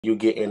you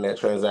get in that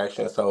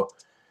transaction. So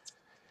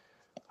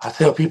I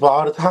tell people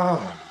all the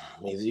time,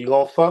 either you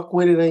gonna fuck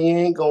with it or you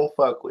ain't gonna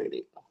fuck with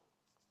it.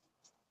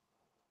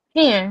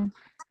 Ken,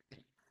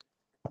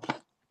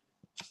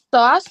 so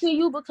I see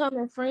you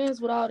becoming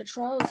friends with all the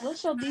trolls.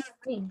 What's your beef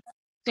with me?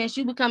 Since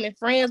you becoming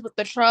friends with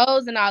the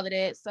trolls and all of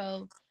that,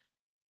 so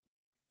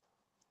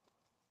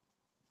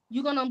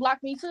you gonna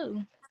unblock me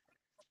too.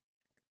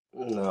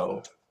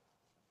 No.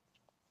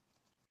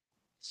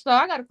 So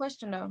I got a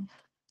question though.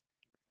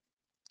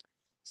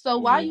 So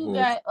why you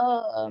Hmm.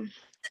 got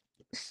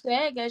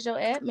Sag as your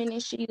admin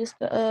and she is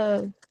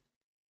to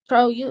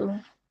troll you?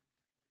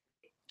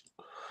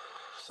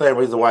 Same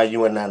reason why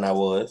you and NyNy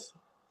was.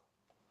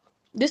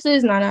 This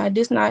is not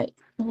this not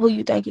who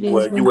you think it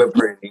is, Well, but you and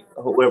Pretty.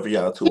 Whoever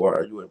y'all two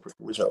are, you and Pretty.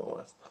 Which other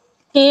one?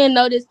 Ken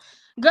notice.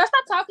 Girl,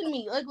 stop talking to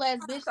me, ugly ass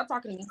bitch. Stop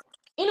talking to me.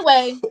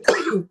 Anyway,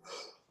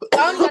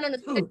 I only got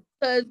understand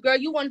because girl,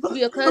 you wanted to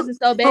be a cousin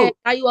so bad.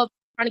 Now you up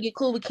trying to get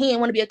cool with Ken,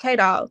 want to be a K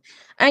dog.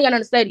 I ain't got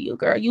nothing to say to you,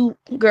 girl.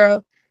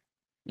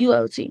 You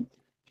OT.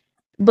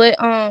 But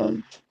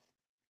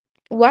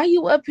why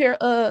you up here?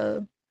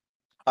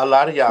 A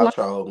lot of y'all Like,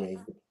 trolled me.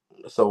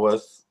 So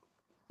what's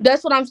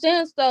that's what I'm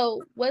saying.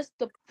 So what's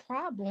the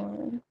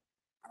problem?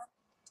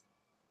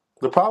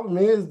 the problem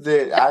is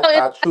that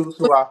I choose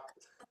who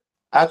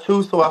I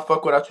choose who I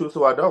fuck with. I choose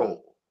who I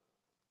don't.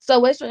 So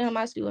what's your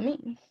animosity with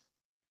me?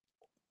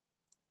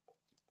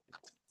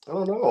 I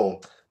don't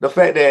know. The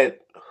fact that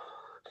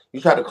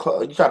you try to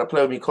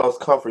play with me close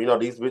comfort. You know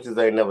these bitches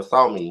ain't never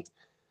saw me.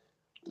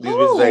 These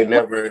bitches Who? ain't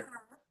never.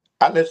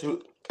 I let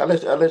you. I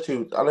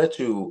let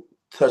you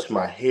touch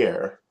my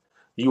hair.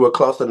 You were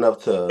close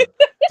enough to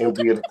and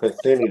be in the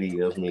vicinity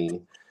of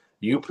me.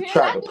 You Man,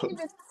 tried I to didn't put.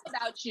 even know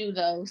about you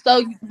though.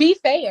 So be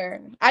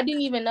fair. I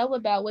didn't even know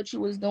about what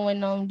you was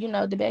doing on,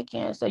 the back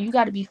end. So you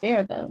got to be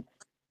fair though.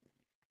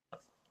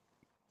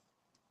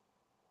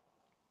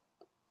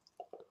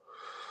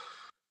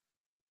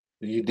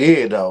 You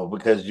did though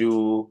because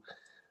you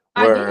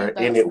I were didn't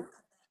in though. it.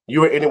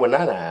 You were in it with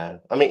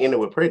Nana. I mean, in it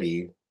with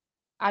Pretty.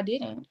 I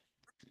didn't.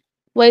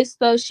 Wait,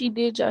 so she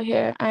did your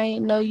hair? I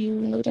ain't know you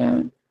knew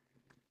that.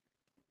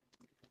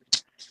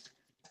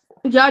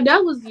 Yeah,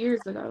 that was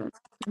years ago.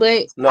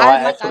 But No, I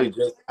like I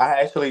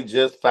I actually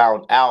just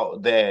found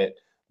out that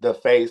the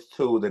face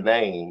to the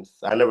names.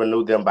 I never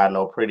knew them by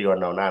no Pretty or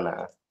no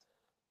Nana.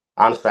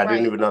 Honestly, I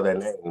didn't right. even know their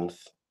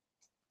names.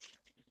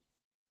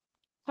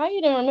 How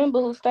you didn't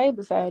remember who stayed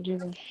beside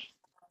you?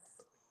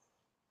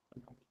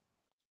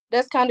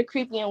 That's kind of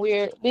creepy and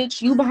weird.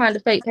 Bitch, you behind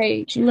the fake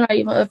page. You not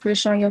even up here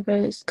showing your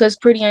face. Cause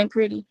pretty ain't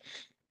pretty.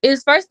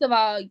 It's first of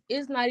all,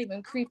 it's not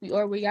even creepy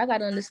or weird. I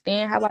gotta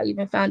understand how I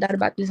even found out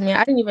about this man.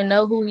 I didn't even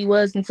know who he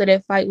was until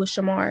that fight with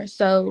Shamar.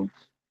 So,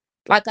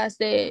 like I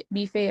said,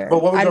 be But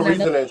fair. what was I did your not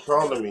know. reason in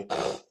trolling me?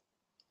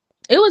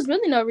 It was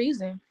really no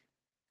reason.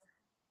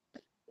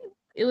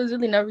 It was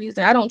really no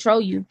reason. I don't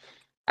troll you.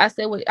 I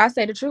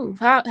say the truth.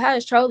 How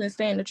is trolling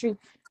saying the truth?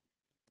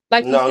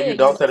 Like you No, you said,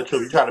 don't say the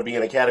truth. You try to be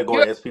in a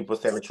you're category as people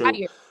saying the a truth.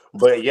 liar.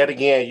 But yet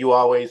again, you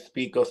always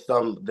speak of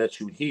some that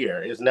you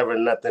hear. It's never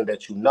nothing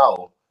that you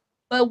know.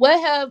 But what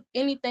have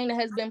anything that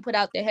has been put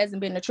out that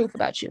hasn't been the truth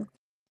about you?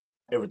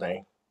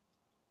 Everything.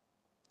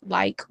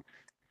 Like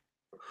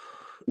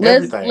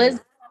let's Everything.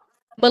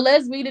 but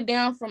let's read it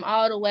down from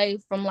all the way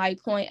from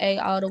like point A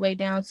all the way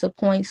down to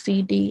point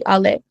C D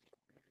all that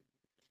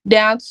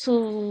down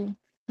to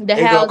the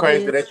It go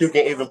crazy houses that you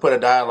can even put a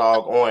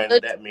dialogue on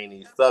that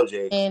many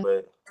subjects, and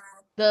but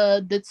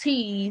the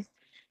teeth,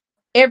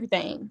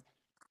 everything.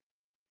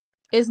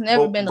 It's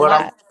never but been a but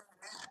I'm lie.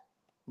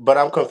 but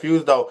I'm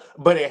confused though.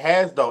 But it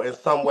has though in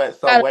some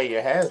way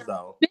it has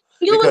though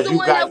You was because the you've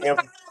one that gotten was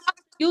trying to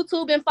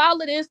YouTube and follow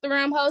the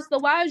Instagram host. So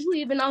why is you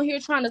even on here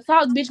trying to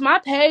talk, bitch? My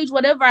page,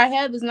 whatever I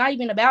have, is not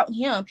even about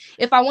him.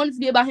 If I wanted to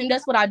be about him,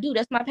 that's what I do.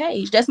 That's my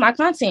page. That's my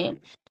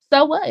content.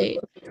 So what?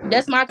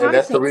 That's my and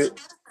that's the content. reason.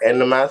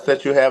 And the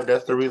mindset you have,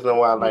 that's the reason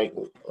why,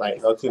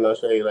 no tea, no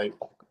shade. Like,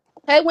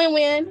 Hey, win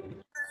win.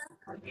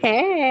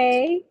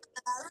 Hey,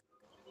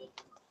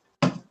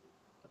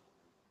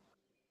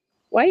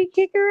 why you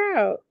kick her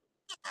out?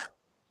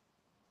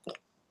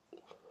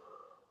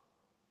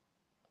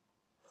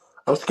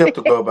 I'm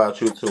skeptical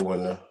about you too,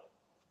 Winner.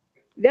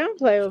 Don't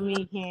play with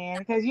me, Ken,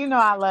 because you know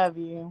I love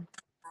you.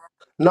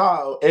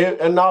 No,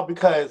 and no,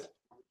 because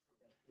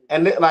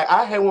like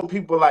I hate when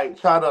people like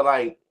try to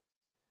like,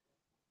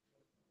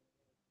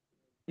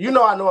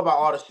 I know about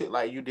all the shit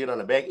like you did on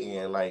the back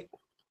end. Like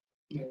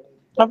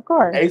Of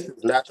course. Ace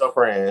is not your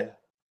friend.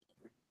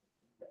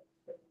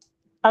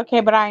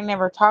 Okay, but I ain't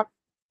never talked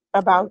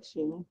about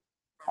you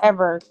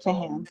ever to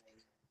him.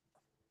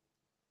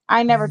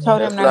 I never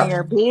told him That's none of not.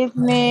 your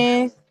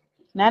business,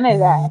 none of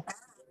that.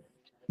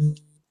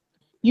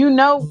 You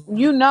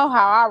know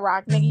how I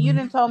rock, nigga. You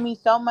done told me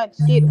so much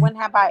shit. When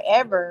have I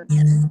ever?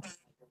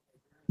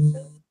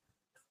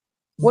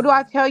 What do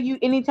I tell you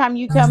anytime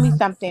you tell me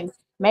something?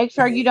 Make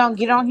sure you don't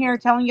get on here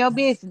telling your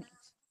business.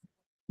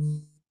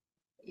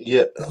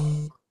 Yeah,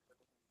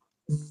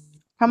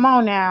 Come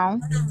on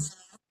now.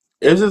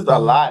 it's just a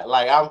lot.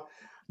 Like I'm.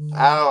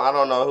 I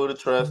don't know who to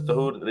trust.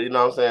 Who you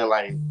know what I'm saying?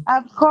 Like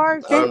Of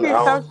course, I this don't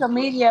is know. social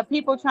media.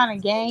 People trying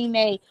to gain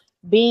a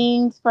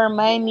beings for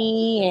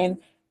money and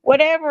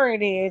whatever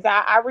it is.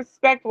 I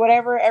respect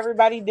whatever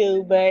everybody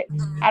do, but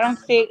I don't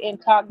sit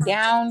and talk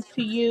down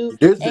to you.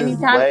 This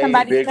is Anytime way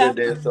somebody bigger tell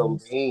than some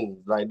beans.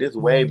 Like this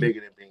way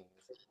bigger than beans.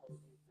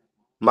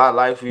 My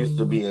life used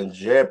to be in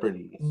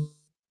jeopardy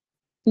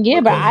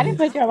yeah, but because I of didn't this.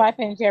 put your life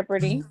in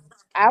jeopardy.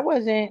 I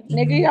wasn't,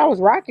 nigga. I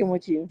was rocking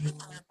with you.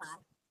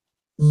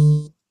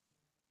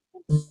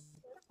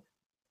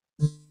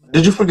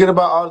 Did you forget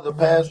about all the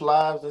past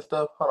lives and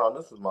stuff? Hold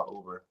on, this is my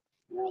Uber.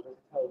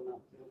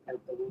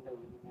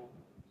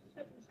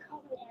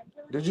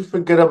 Did you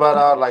forget about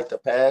all like the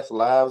past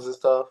lives and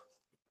stuff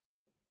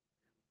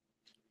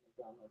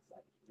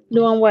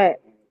Doing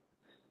what?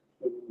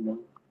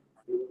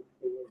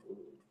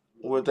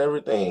 with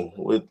everything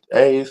with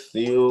Ace,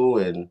 you,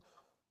 and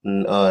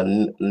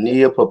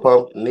Nia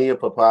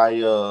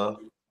Papaya.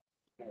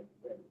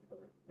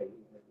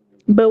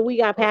 But we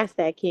got past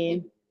that,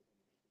 Ken.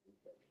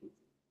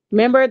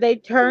 Remember they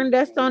turned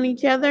us on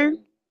each other?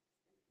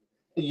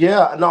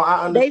 Yeah, no,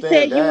 I They understand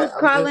said you was that.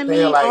 I'm just calling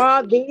saying, me like,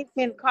 all this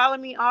and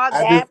calling me all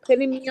I just, that,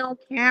 putting me on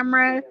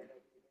camera.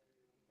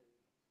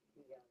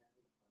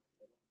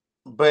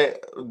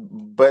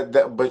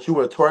 but you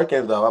were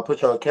twerking though. I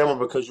put you on camera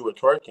because you were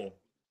twerking.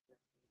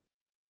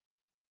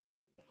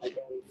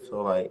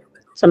 So like,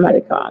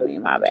 Somebody called me,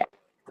 my bad.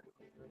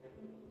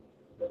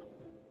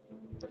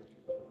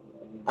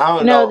 I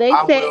don't No, know. they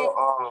I said will.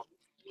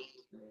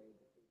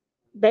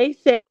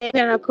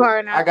 in a car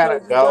and I I gotta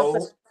told you don't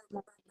put go.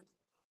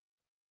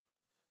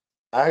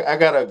 I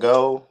gotta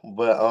go.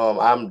 But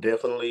I'm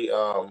definitely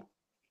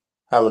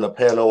having a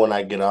panel when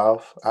I get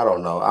off. I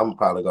don't know. I'm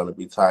probably gonna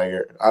be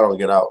tired. I don't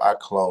get out. I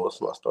close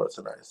my store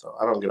tonight, so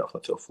I don't get off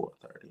until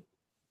 4:30.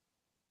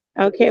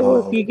 okay, well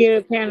if Um. you get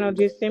a panel,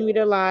 just send me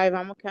the live.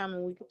 I'm gonna come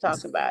and we can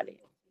talk about it.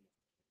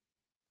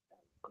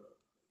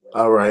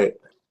 All right.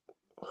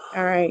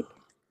 All right.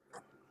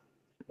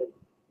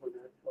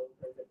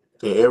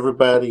 To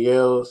everybody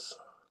else,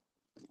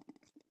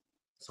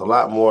 it's a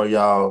lot more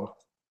y'all.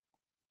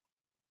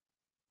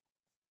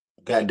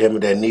 Goddamn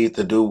it, that needs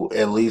to do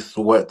at least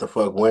what the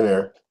fuck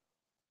winner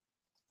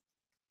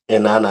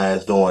and NyNy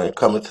is doing.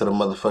 Coming to the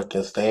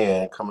motherfucking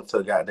stand, coming to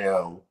the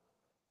goddamn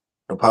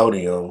the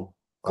podium.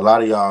 A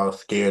lot of y'all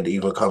scared to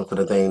even come to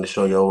the thing to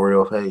show your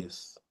real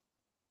face.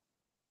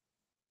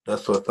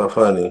 That's what's so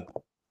funny.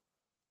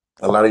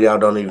 A lot of y'all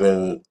don't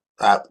even.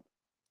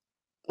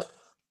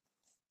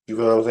 You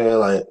feel what I'm saying?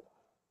 Like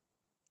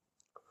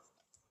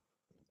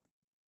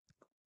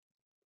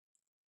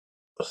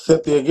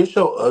Cynthia, get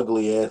your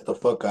ugly ass the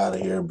fuck out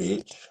of here,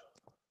 bitch.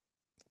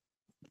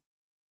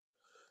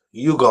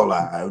 You go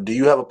live. Do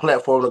you have a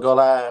platform to go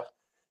live?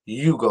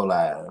 You go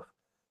live.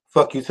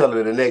 Fuck you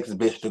telling the next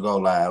bitch to go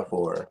live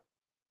for.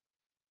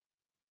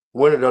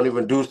 Winner don't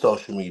even do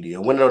social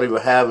media. Winner don't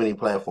even have any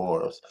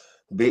platforms.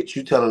 Bitch,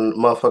 you telling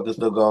motherfuckers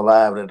to go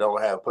live that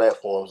don't have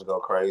platforms to go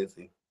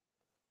crazy.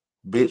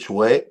 Bitch,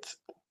 what?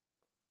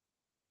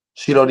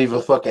 She don't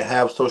even fucking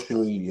have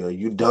social media.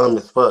 You dumb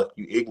as fuck.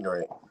 You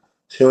ignorant.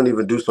 She don't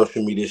even do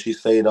social media. She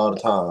say it all the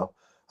time.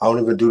 I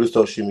don't even do the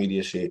social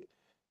media shit.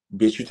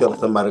 Bitch, you telling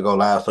somebody to go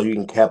live so you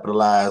can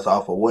capitalize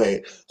off of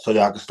what? So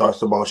y'all can start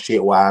some more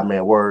shit while I'm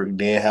at work.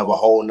 Then have a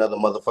whole nother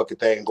motherfucking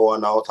thing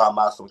going on talking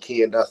about some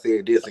kid done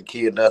said this and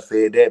kid done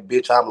said that.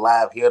 Bitch, I'm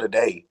live here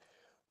today.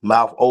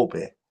 Mouth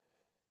open.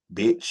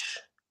 Bitch.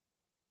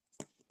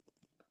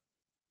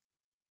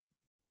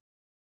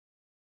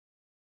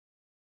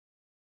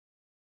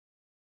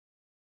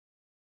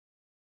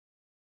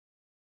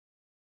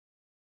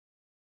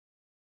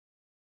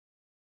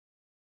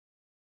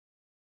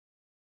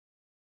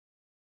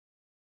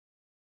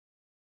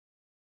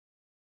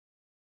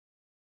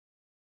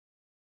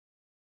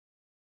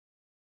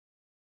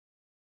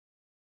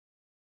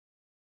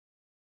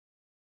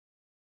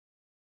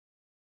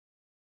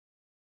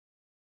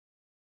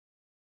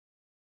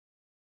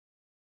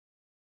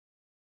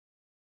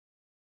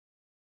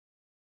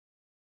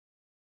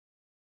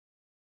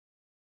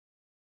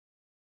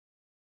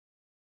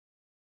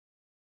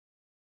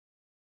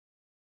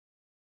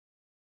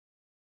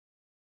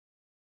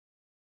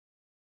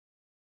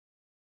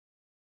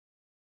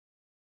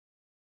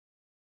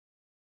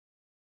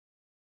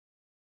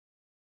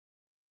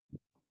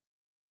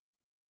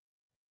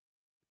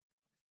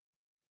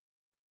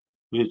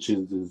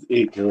 Bitches is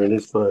ignorant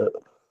as fuck.